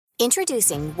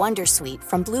Introducing Wondersuite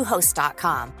from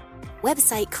Bluehost.com.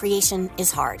 Website creation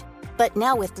is hard, but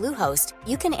now with Bluehost,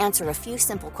 you can answer a few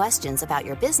simple questions about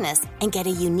your business and get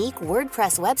a unique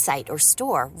WordPress website or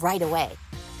store right away.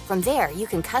 From there, you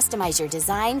can customize your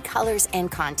design, colors,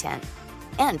 and content.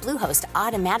 And Bluehost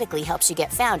automatically helps you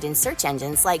get found in search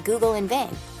engines like Google and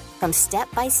Bing. From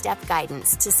step-by-step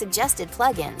guidance to suggested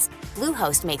plugins,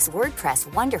 Bluehost makes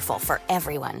WordPress wonderful for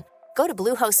everyone. Go to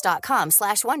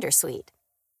bluehost.com/wondersuite.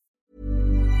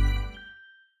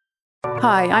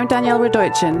 Hi, I'm Danielle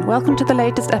Radoichin. Welcome to the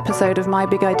latest episode of My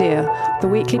Big Idea, the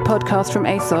weekly podcast from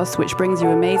ASOS which brings you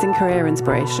amazing career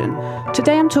inspiration.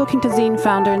 Today I'm talking to zine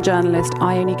founder and journalist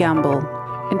Ione Gamble.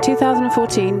 In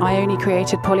 2014, Ione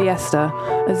created Polyester,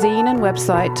 a zine and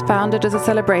website founded as a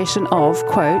celebration of,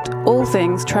 quote, all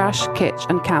things trash, kitsch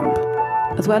and camp.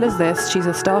 As well as this, she's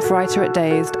a staff writer at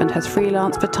Dazed and has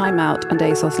freelanced for Time Out and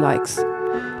ASOS Likes.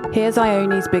 Here's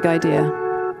Ione's big idea.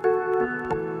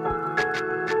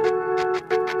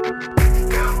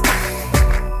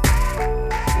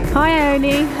 Hi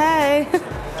Ione. Hey.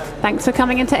 Thanks for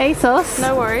coming into ASOS.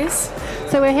 No worries.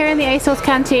 So we're here in the ASOS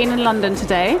canteen in London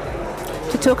today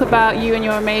to talk about you and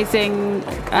your amazing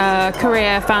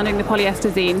career founding the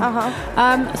Polyester zine.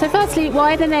 So firstly,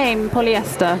 why the name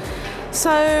Polyester?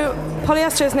 So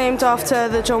Polyester is named after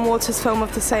the John Waters film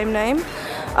of the same name.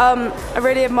 I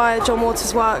really admire John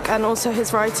Waters' work and also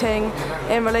his writing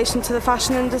in relation to the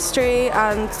fashion industry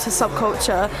and to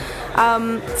subculture.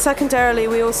 Secondarily,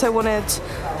 we also wanted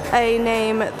a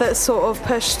name that sort of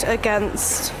pushed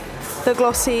against the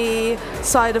glossy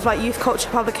side of like youth culture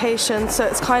publication, so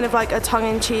it's kind of like a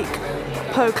tongue-in-cheek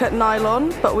poke at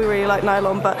nylon, but we really like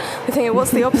nylon, but we're thinking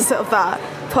what's the opposite of that?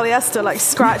 Polyester, like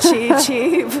scratchy,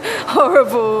 cheap,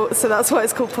 horrible, so that's why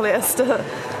it's called Polyester.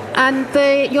 And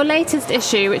your latest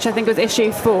issue, which I think was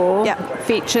issue 4,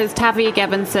 features Tavi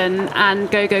Gevinson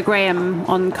and Gogo Graham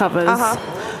on covers.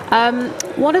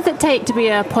 What does it take to be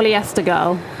a polyester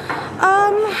girl?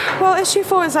 Well, issue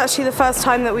 4 is actually the first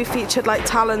time that we featured like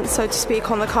talent, so to speak,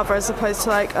 on the cover as opposed to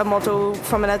like a model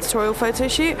from an editorial photo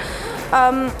shoot.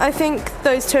 I think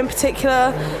those two in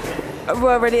particular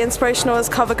were really inspirational as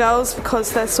cover girls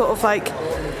because they're sort of like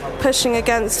pushing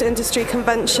against industry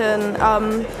convention.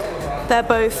 They're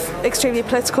both extremely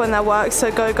political in their work,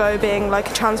 so Gogo being like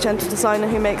a transgender designer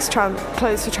who makes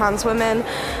clothes for trans women,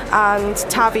 and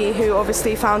Tavi, who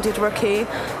obviously founded Rookie,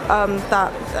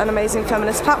 an amazing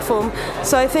feminist platform.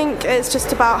 So I think it's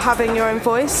just about having your own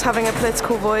voice, having a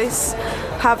political voice,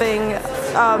 having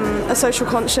a social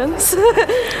conscience,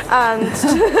 and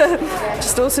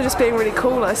just being really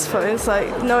cool, I suppose,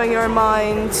 like knowing your own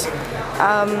mind,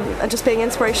 and just being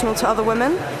inspirational to other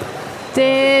women.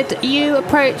 Did you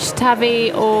approach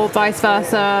Tavi or vice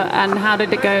versa, and how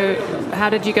did it go? How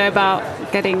did you go about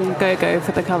getting Gogo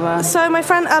for the cover? So my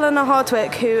friend Eleanor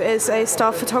Hardwick, who is a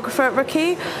staff photographer at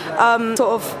Rookie, sort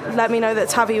of let me know that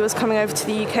Tavi was coming over to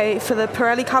the UK for the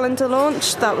Pirelli calendar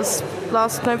launch. That was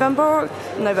last November.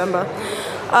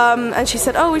 And she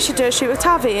said, oh, we should do a shoot with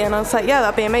Tavi. And I was like, yeah,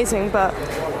 that'd be amazing, but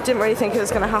didn't really think it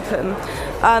was going to happen.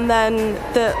 And then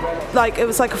it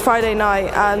was like a Friday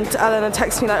night, and Eleanor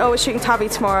texted me like, oh, we're shooting Tavi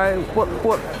tomorrow, what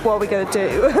are we going to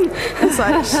do? And it's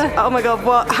like, oh my god,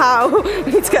 what, how?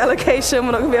 We need to get a location,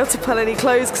 we're not going to be able to pull any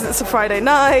clothes because it's a Friday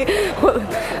night.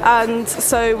 And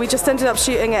so we just ended up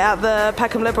shooting it at the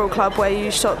Peckham Liberal Club where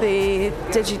you shot the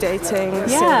Digi-Dating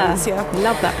series. Yeah,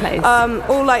 love that place.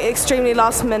 All like extremely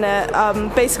last minute,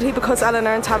 basically because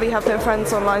Eleanor and Tavi have been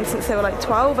friends online since they were like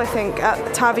 12, I think.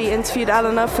 Tavi interviewed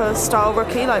Eleanor for Style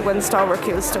Rookie, like when Style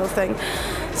Rookie was still a thing.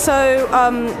 So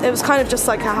it was kind of just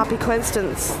like a happy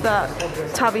coincidence that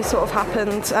Tavi sort of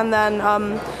happened, and then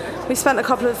we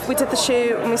did the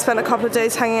shoot and we spent a couple of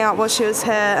days hanging out while she was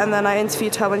here, and then I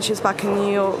interviewed her when she was back in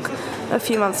New York a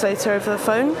few months later over the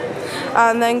phone.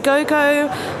 And then Gogo,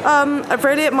 I've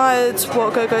really admired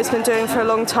what Gogo's been doing for a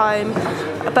long time,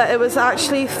 but it was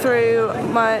actually through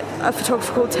a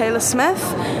photographer called Taylor Smith,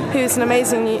 who's an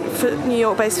amazing New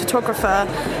York-based photographer,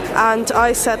 and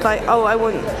I said like, oh, I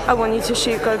want you to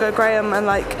shoot Gogo Graham, and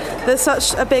like there's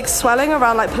such a big swelling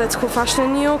around like political fashion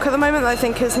in New York at the moment that I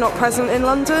think is not present in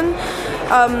London.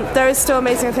 There is still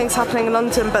amazing things happening in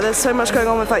London, but there's so much going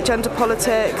on with like gender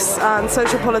politics and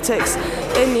social politics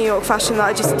in New York fashion that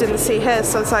I just didn't see here.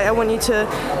 So I was like, I want you to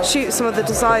shoot some of the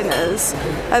designers.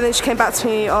 And then she came back to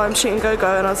me, oh, I'm shooting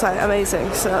Gogo, and I was like,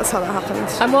 amazing. So that's how that happened.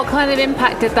 And what kind of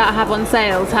impact did that have on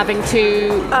sales, having two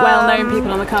well-known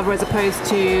people on the cover as opposed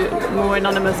to more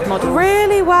anonymous models?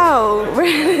 Really well,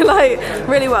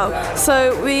 really well.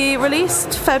 So we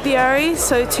released February,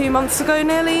 so 2 months ago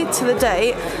nearly to the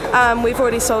date. We've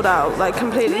already sold out, like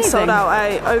completely sold out.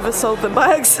 I oversold them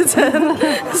by accident.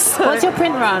 So, what's your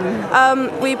print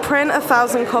run? We print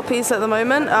 1,000 copies at the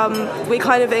moment. We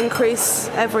kind of increase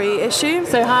every issue.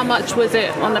 So how much was it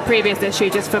on the previous issue,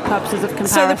 just for purposes of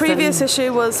comparison? So the previous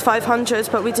issue was 500,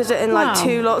 but we did it in like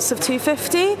 2 lots of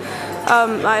 250.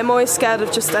 I'm always scared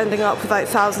of just ending up with like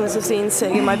thousands of zines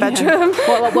sitting in my bedroom.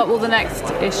 What will the next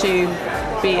issue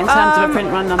be in terms of a print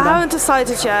run number? I haven't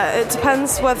decided yet. It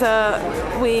depends whether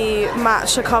we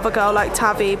match a cover girl like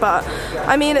Tavi, but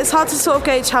I mean, it's hard to sort of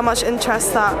gauge how much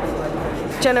interest that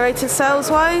generated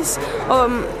sales-wise.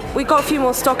 We got a few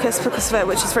more stockists because of it,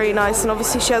 which is really nice, and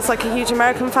obviously she has like a huge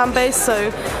American fan base,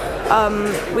 so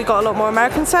we got a lot more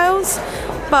American sales.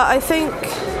 But I think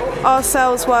our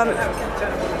sales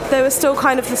they were still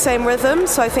kind of the same rhythm,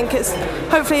 so I think it's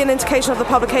hopefully an indication of the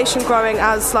publication growing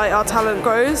as like our talent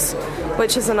grows,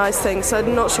 which is a nice thing. So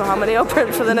I'm not sure how many I'll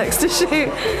print for the next issue.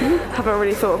 Haven't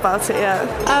really thought about it yet.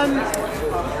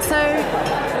 So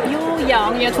you're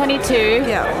young, you're 22.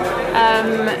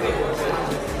 Yeah.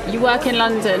 You work in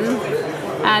London,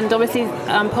 and obviously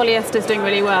Polyester's doing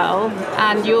really well,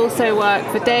 and you also work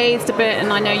for Dazed a bit,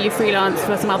 and I know you freelance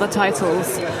for some other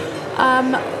titles.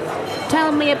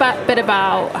 Tell me a bit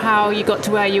about how you got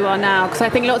to where you are now, because I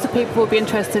think lots of people will be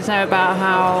interested to know about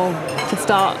how to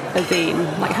start a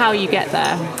zine, like how you get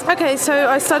there. Okay, so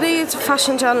I studied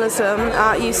fashion journalism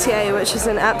at UCA, which is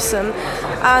in Epsom,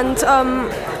 and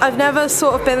I've never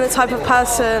sort of been the type of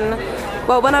person.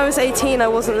 Well, when I was 18, I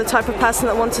wasn't the type of person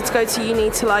that wanted to go to uni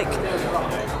to like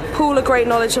pool a great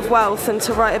knowledge of wealth and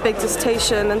to write a big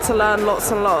dissertation and to learn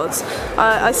lots and lots.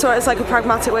 I saw it as like a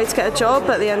pragmatic way to get a job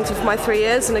at the end of my 3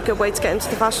 years and a good way to get into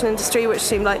the fashion industry, which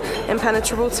seemed like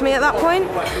impenetrable to me at that point.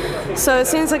 So as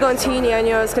soon as I got into uni, I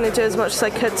knew I was going to do as much as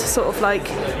I could to sort of like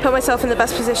put myself in the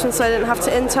best position so I didn't have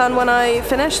to intern when I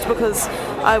finished, because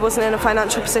I wasn't in a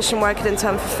financial position where I could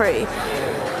intern for free.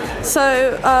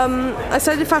 So I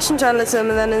studied fashion journalism,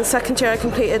 and then in second year I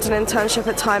completed an internship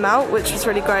at Time Out, which was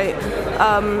really great,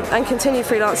 and continued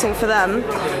freelancing for them.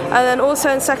 And then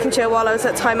also in second year, while I was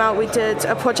at Time Out, we did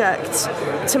a project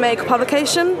to make a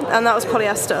publication, and that was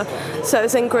Polyester. So it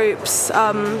was in groups.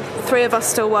 3 of us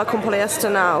still work on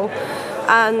Polyester now.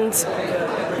 And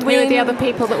who are the other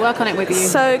people that work on it with you?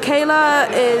 So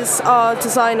Kayla is our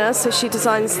designer, so she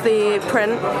designs the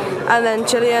print, and then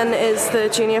Gillian is the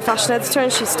junior fashion editor,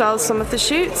 and she styles some of the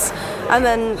shoots, and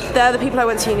then they're the people I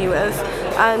went to uni with.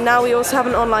 And now we also have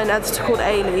an online editor called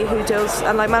Ailey, who deals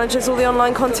and like manages all the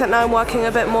online content now. I'm working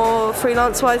a bit more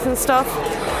freelance wise and stuff.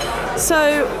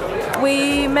 So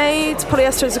we made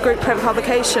Polyester as a group print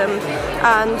publication,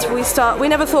 and we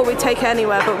never thought we'd take it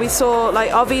anywhere, but we saw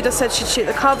like Arvida said she'd shoot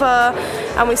the cover,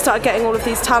 and we started getting all of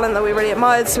these talent that we really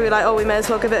admired, so we were like, we may as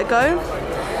well give it a go.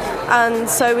 And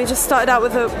so we just started out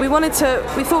with we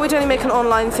thought we'd only make an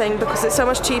online thing because it's so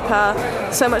much cheaper,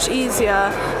 so much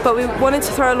easier, but we wanted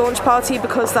to throw a launch party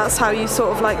because that's how you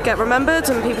sort of like get remembered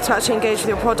and people to actually engage with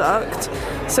your product.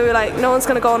 So we were like, no one's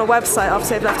going to go on a website after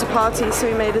they've left a party, so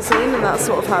we made a zine, and that's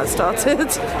sort of how it started.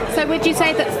 So would you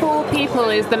say that 4 people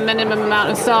is the minimum amount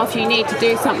of staff you need to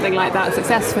do something like that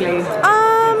successfully?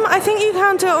 I think you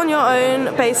can do it on your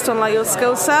own based on like your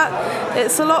skill set.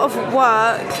 It's a lot of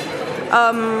work.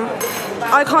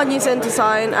 I can't use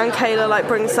InDesign, and Kayla like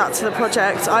brings that to the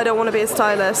project. I don't want to be a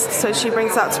stylist, so she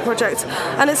brings that to the project.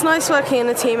 And it's nice working in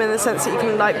a team in the sense that you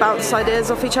can like bounce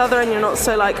ideas off each other, and you're not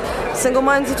so like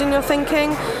single-minded in your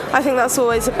thinking. I think that's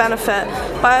always a benefit.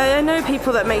 But I know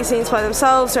people that make zines by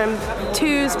themselves or in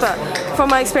 2s, but from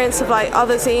my experience of like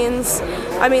other zines,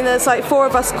 I mean, there's like 4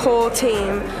 of us core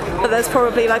team, but there's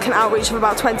probably like an outreach of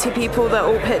about 20 people that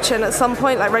all pitch in at some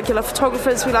point, like regular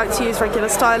photographers we like to use, regular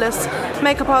stylists,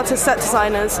 makeup artists, set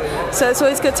designers. So it's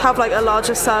always good to have like a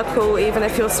larger circle, even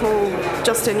if you're small,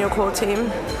 just in your core team.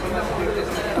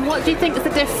 And what do you think is the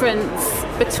difference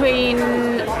between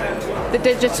the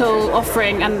digital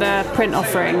offering and the print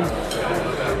offering?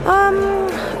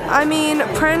 I mean,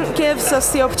 print gives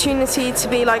us the opportunity to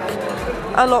be like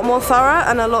a lot more thorough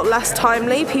and a lot less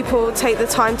timely. People take the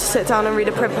time to sit down and read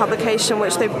a print publication,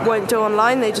 which they won't do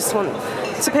online. They just want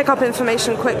to pick up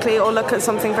information quickly or look at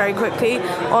something very quickly.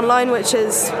 Online, it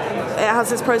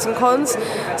has its pros and cons.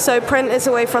 So print is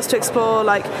a way for us to explore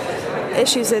like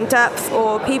issues in depth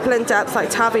or people in depth, like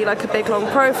Tavi, like a big long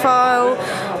profile.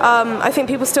 I think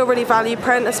people still really value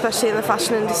print, especially in the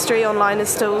fashion industry. Online is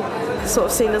still sort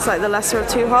of seen as like the lesser of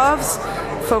 2 halves,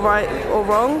 for right or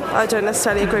wrong. I don't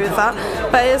necessarily agree with that,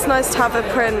 but it is nice to have a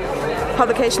print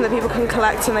publication that people can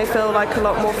collect and they feel like a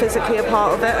lot more physically a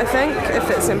part of it, I think, if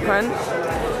it's in print.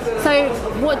 So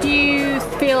what do you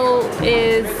feel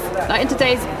is, like in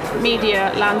today's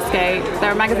media landscape.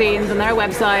 There are magazines and there are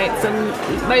websites,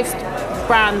 and most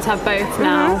brands have both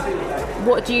now.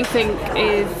 What do you think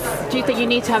you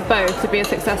need to have both to be a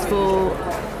successful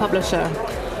publisher?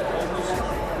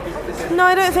 No,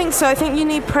 I don't think so. I think you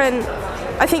need print.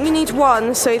 I think you need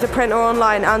one, so either print or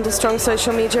online, and a strong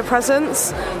social media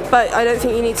presence. But I don't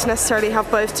think you need to necessarily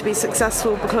have both to be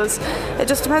successful, because it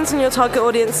just depends on your target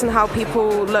audience and how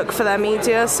people look for their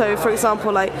media. So, for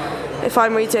example, like if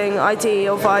I'm reading ID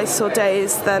or Vice or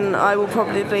Days, then I will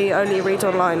probably only read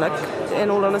online. Like, in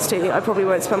all honesty, I probably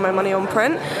won't spend my money on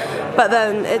print. But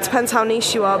then it depends how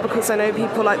niche you are, because I know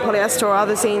people like Polyester or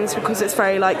other zines because it's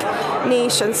very like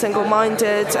niche and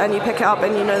single-minded, and you pick it up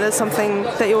and you know there's something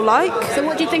that you'll like. So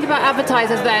what do you think about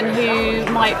advertisers then who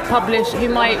might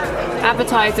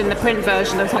advertise in the print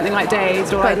version of something like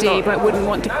Days or ID, but wouldn't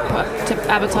want to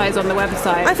advertise on the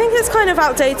website? I think it's kind of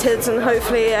outdated, and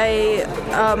hopefully an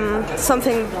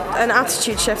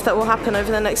attitude shift that will happen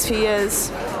over the next few years.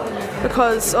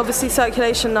 Because obviously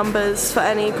circulation numbers for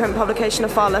any print publication are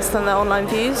far less than their online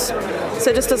views. So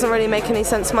it just doesn't really make any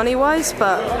sense money-wise,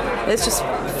 but it's just,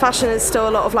 fashion is still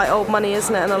a lot of like old money,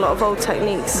 isn't it, and a lot of old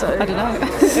techniques. So I don't know.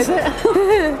 Is it?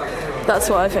 That's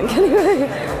what I think anyway.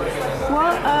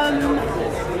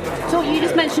 Well, so you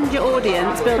just mentioned your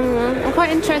audience, but I'm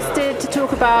quite interested to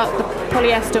talk about the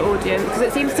Polyester audience, because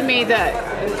it seems to me that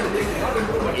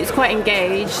it's quite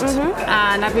engaged,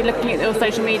 and I've been looking at your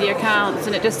social media accounts,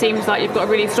 and it just seems like you've got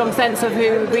a really strong sense of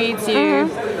who reads you.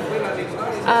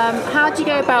 How do you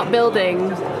go about building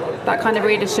that kind of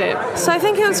readership? So I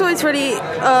think it was always really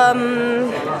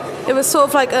it was sort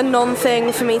of like a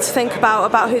non-thing for me to think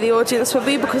about who the audience would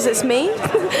be, because it's me.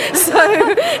 So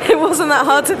it wasn't that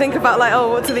hard to think about like, oh,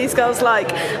 what do these girls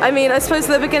like? I mean, I suppose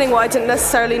at the beginning what I didn't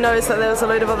necessarily know is that there was a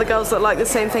load of other girls that like the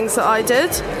same things that I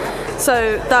did.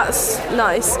 So that's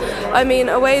nice. I mean,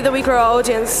 a way that we grew our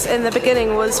audience in the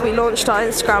beginning was we launched our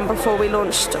Instagram before we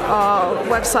launched our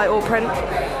website or print.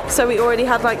 So we already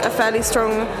had like a fairly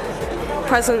strong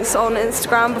presence on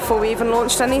Instagram before we even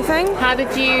launched anything. How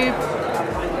did you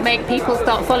make people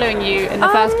start following you in the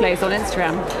first place on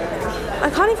Instagram? I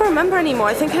can't even remember anymore.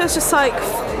 I think it was just like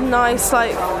nice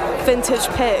like vintage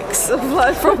pics of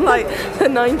like from like the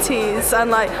 90s,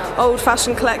 and like old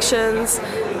fashion collections,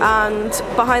 and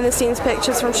behind the scenes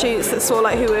pictures from shoots that saw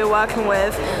like who we were working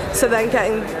with. So then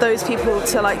getting those people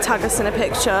to like tag us in a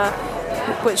picture,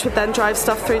 which would then drive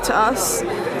stuff through to us.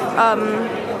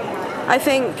 I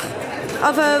think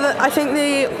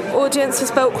the audience is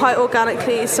built quite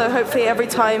organically, so hopefully every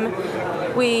time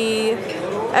we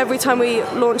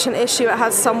launch an issue, it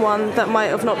has someone that might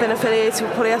have not been affiliated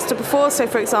with Polyester before. So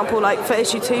for example, like for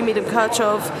issue 2, Medium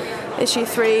Kirchhoff, issue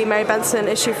 3, Mary Benson,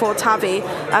 issue 4, Tavi,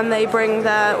 and they bring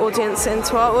their audience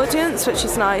into our audience, which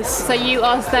is nice. So you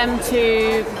ask them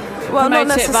to not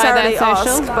necessarily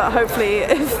ask, but hopefully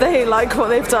if they like what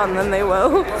they've done, then they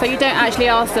will. So you don't actually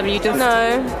ask them, you just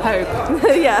hope?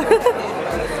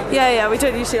 Yeah, we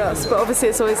don't usually ask, but obviously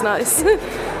it's always nice.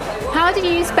 How do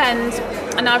you spend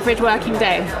an average working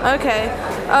day? Okay,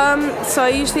 so I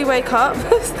usually wake up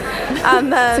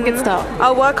and then That's a good start.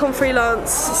 I'll work on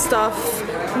freelance stuff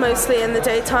mostly in the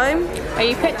daytime. Are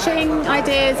you pitching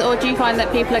ideas, or do you find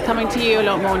that people are coming to you a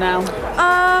lot more now?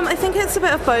 I think it's a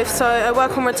bit of both. So I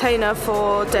work on retainer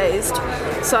for Dazed,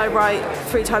 so I write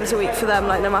 3 times a week for them,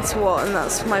 like no matter what, and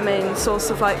that's my main source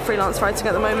of like freelance writing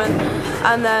at the moment.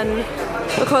 And then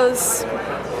because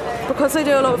I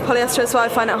do a lot of Polyester as well, I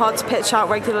find it hard to pitch out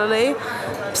regularly.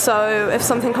 So if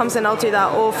something comes in, I'll do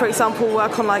that. Or for example,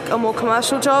 work on like a more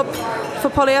commercial job for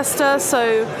Polyester.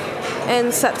 So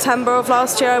in September of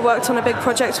last year, I worked on a big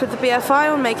project with the BFI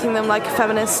on making them like a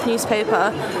feminist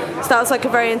newspaper. So that was like a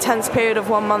very intense period of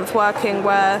 1 month working,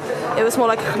 where it was more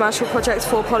like a commercial project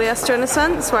for Polyester in a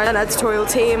sense, where I had an editorial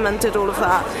team and did all of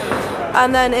that.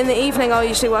 And then in the evening, I'll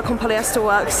usually work on Polyester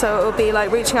work, so it'll be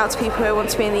like reaching out to people who want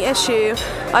to be in the issue.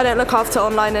 I don't look after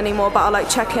online anymore, but I'll like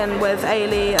check in with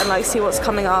Ailey and like see what's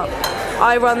coming up.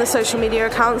 I run the social media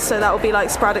accounts, so that will be like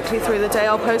sporadically through the day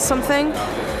I'll post something.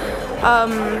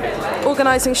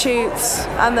 Organising shoots,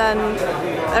 and then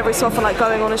every so often like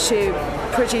going on a shoot,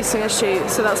 producing a shoot.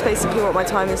 So that's basically what my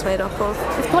time is made up of.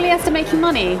 Is Polyester making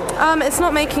money? It's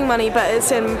not making money, but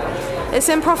it's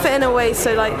in profit in a way.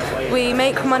 So like we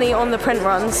make money on the print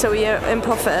run, so we are in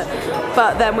profit,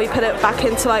 but then we put it back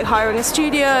into like hiring a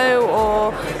studio,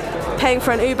 or paying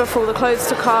for an Uber for all the clothes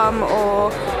to come,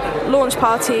 or launch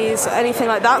parties, anything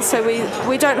like that. So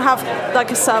we don't have like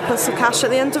a surplus of cash at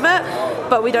the end of it,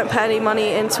 but we don't pay any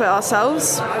money into it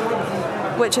ourselves,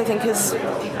 which I think is,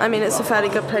 I mean, it's a fairly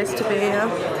good place to be. Yeah.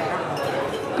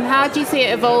 And how do you see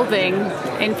it evolving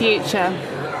in future?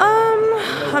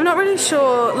 I'm not really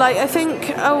sure. Like, I think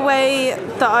a way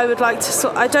that I would like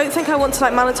to I don't think I want to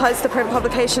like monetize the print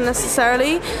publication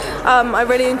necessarily. I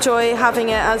really enjoy having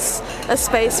it as a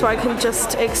space where I can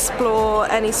just explore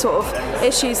any sort of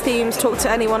issues, themes, talk to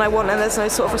anyone I want, and there's no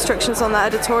sort of restrictions on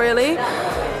that editorially.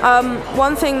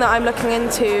 One thing that I'm looking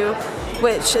into,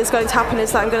 which is going to happen,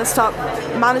 is that I'm going to start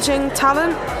managing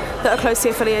talent that are closely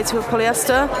affiliated with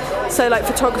Polyester. So like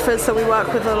photographers that we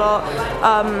work with a lot,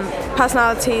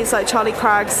 personalities like Charlie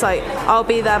Craggs, like I'll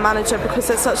be their manager because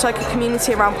there's such like a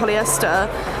community around Polyester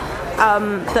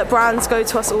that brands go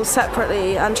to us all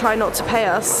separately and try not to pay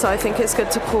us. So I think it's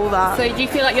good to pull that. So do you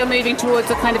feel like you're moving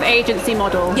towards a kind of agency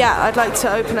model? Yeah, I'd like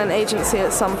to open an agency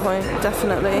at some point,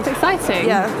 definitely. That's exciting.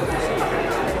 Yeah.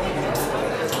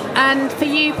 And for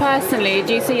you personally,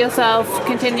 do you see yourself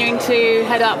continuing to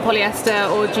head up Polyester,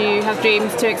 or do you have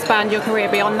dreams to expand your career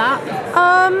beyond that?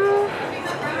 I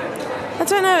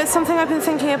don't know, it's something I've been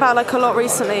thinking about like a lot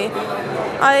recently.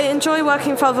 I enjoy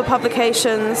working for other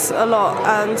publications a lot,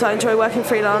 and I enjoy working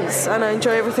freelance, and I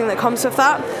enjoy everything that comes with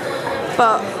that.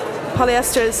 But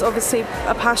Polyester is obviously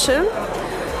a passion.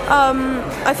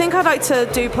 I think I'd like to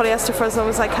do Polyester for as long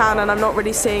as I can, and I'm not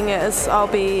really seeing it as I'll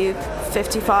be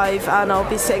 55 and I'll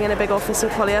be sitting in a big office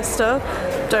with Polyester.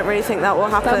 Don't really think that will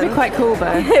happen. That'd be quite cool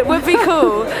though. It would be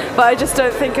cool, but I just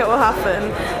don't think it will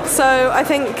happen. So I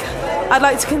think I'd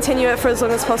like to continue it for as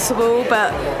long as possible,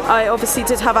 but I obviously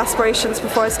did have aspirations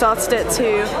before I started it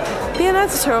to be an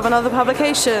editor of another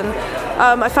publication.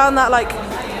 I found that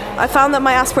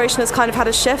my aspiration has kind of had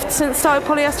a shift since starting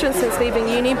Polyester and since leaving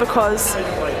uni because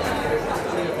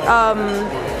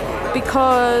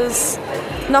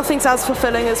nothing's as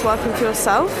fulfilling as working for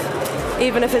yourself,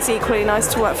 even if it's equally nice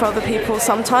to work for other people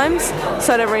sometimes.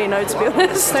 So I don't really know, to be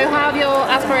honest. So how have your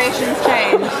aspirations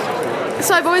changed?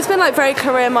 So I've always been like very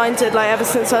career-minded, like ever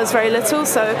since I was very little.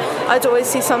 So I'd always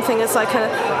see something as like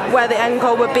where the end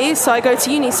goal would be. So I go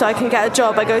to uni so I can get a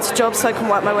job. I go to jobs so I can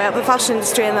work my way up the fashion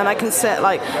industry, and then I can sit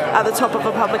like at the top of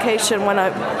a publication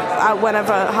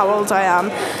how old I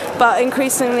am. But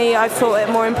increasingly, I thought it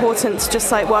more important to just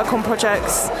like work on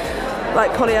projects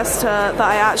like Polyester that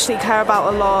I actually care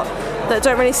about a lot, that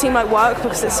don't really seem like work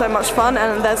because it's so much fun,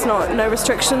 and there's no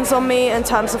restrictions on me in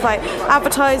terms of like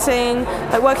advertising.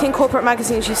 Like working in corporate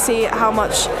magazines, you see how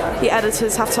much the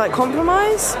editors have to like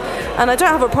compromise, and I don't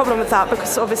have a problem with that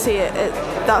because obviously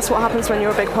that's what happens when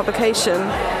you're a big publication.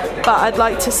 But I'd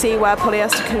like to see where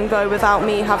Polyester can go without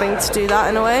me having to do that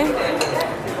in a way.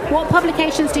 What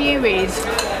publications do you read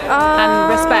and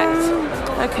respect?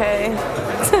 Okay.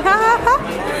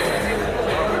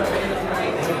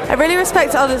 I really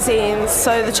respect other zines,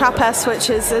 so the Chapes, which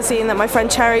is a zine that my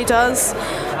friend Cherry does,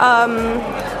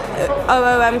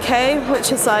 OOMK,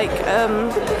 which is like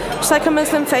just like a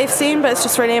Muslim faith zine, but it's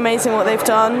just really amazing what they've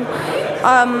done.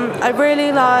 I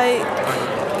really like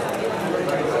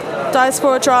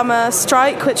Diaspora Drama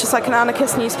Strike, which is like an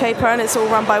anarchist newspaper, and it's all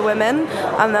run by women,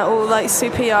 and they're all like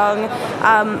super young.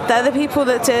 They're the people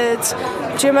that did...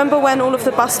 Do you remember when all of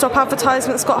the bus stop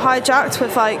advertisements got hijacked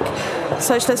with like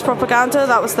socialist propaganda?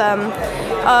 That was them.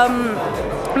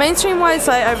 Mainstream wise,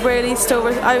 I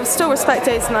still respect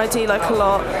Days and ID like a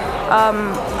lot.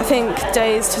 I think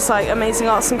Days just like amazing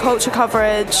arts and culture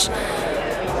coverage.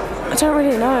 I don't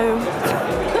really know.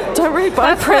 Don't really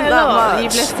buy print that much.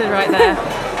 You've listed right there.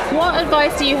 What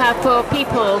advice do you have for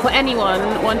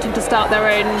anyone wanting to start their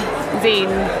own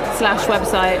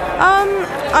zine/website?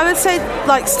 I would say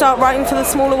like start writing for the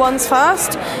smaller ones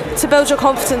first to build your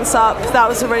confidence up. That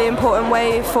was a really important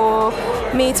way for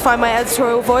me to find my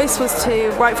editorial voice, was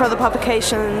to write for other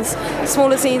publications.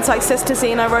 Smaller zines like Sister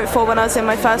Zine I wrote for when I was in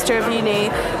my first year of uni,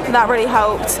 and that really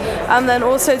helped. And then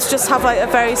also to just have like a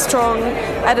very strong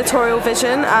editorial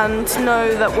vision and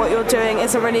know that what you're doing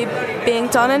isn't really being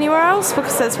done anywhere else,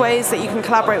 because there's ways that you can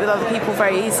collaborate with other people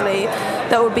very easily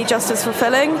that would be just as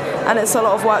fulfilling, and it's a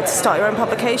lot of work to start your own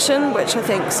publication, which I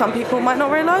think some people might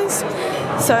not realise.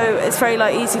 So it's very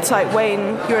like easy to like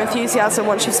wane your enthusiasm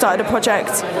once you've started a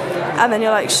project, and then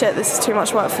you're like, shit, this is too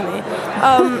much work for me.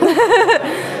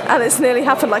 And it's nearly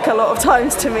happened like a lot of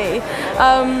times to me.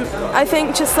 I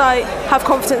think just like have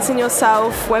confidence in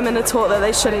yourself. Women are taught that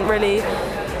they shouldn't really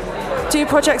do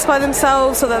projects by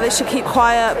themselves, or that they should keep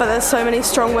quiet, but there's so many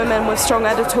strong women with strong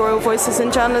editorial voices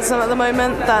in journalism at the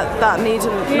moment that need to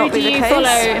not be the case. Who do you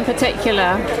follow in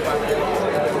particular?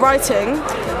 Writing?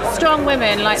 Strong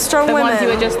women, like strong the women. Ones you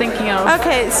were just thinking of.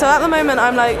 Okay, so at the moment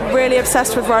I'm like really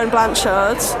obsessed with Rowan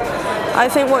Blanchard. I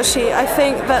think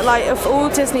that like if all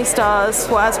Disney stars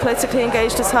were as politically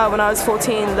engaged as her when I was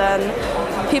 14,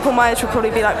 then people my age would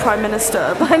probably be like Prime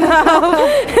Minister by now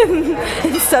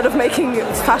instead of making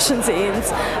fashion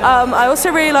zines. I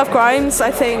also really love Grimes.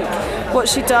 I think what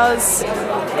she does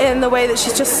in the way that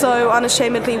she's just so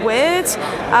unashamedly weird,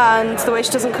 and the way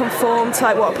she doesn't conform to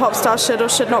like what a pop star should or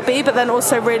should not be, but then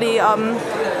also really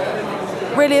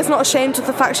is not ashamed of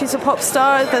the fact she's a pop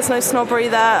star. There's no snobbery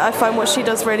there. I find what she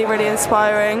does really, really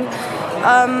inspiring.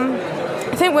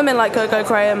 I think women like Gogo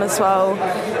Graham as well,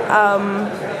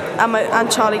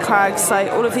 and Charlie Craggs,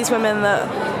 like all of these women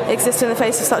that exist in the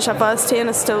face of such adversity and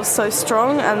are still so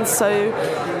strong and so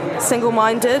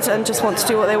single-minded and just want to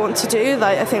do what they want to do.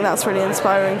 Like, I think that's really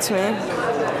inspiring to me.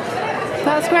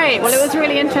 That's great. Well, it was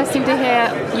really interesting to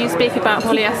hear you speak about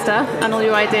polyester and all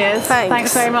your ideas.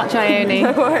 Thanks very much, Ione.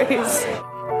 No worries.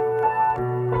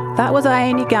 That was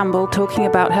Ione Gamble talking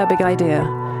about her big idea.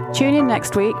 Tune in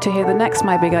next week to hear the next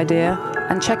My Big Idea,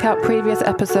 and check out previous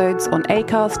episodes on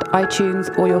Acast,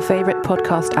 iTunes, or your favourite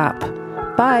podcast app.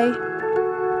 Bye!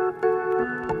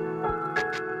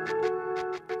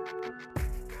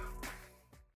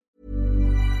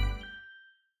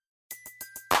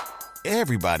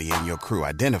 Everybody in your crew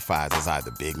identifies as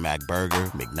either Big Mac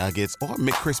Burger, McNuggets, or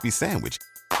McCrispy Sandwich.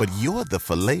 But you're the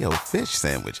Filet-O-Fish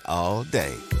Sandwich all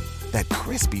day. That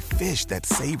crispy fish, that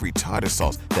savory tartar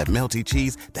sauce, that melty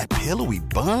cheese, that pillowy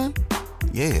bun.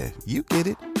 Yeah, you get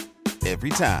it. Every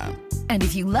time. And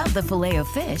if you love the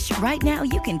Filet-O-Fish, right now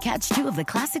you can catch 2 of the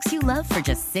classics you love for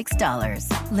just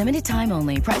 $6. Limited time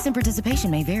only. Price and participation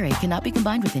may vary. Cannot be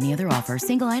combined with any other offer.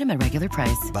 Single item at regular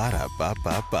price.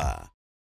 Ba-da-ba-ba-ba.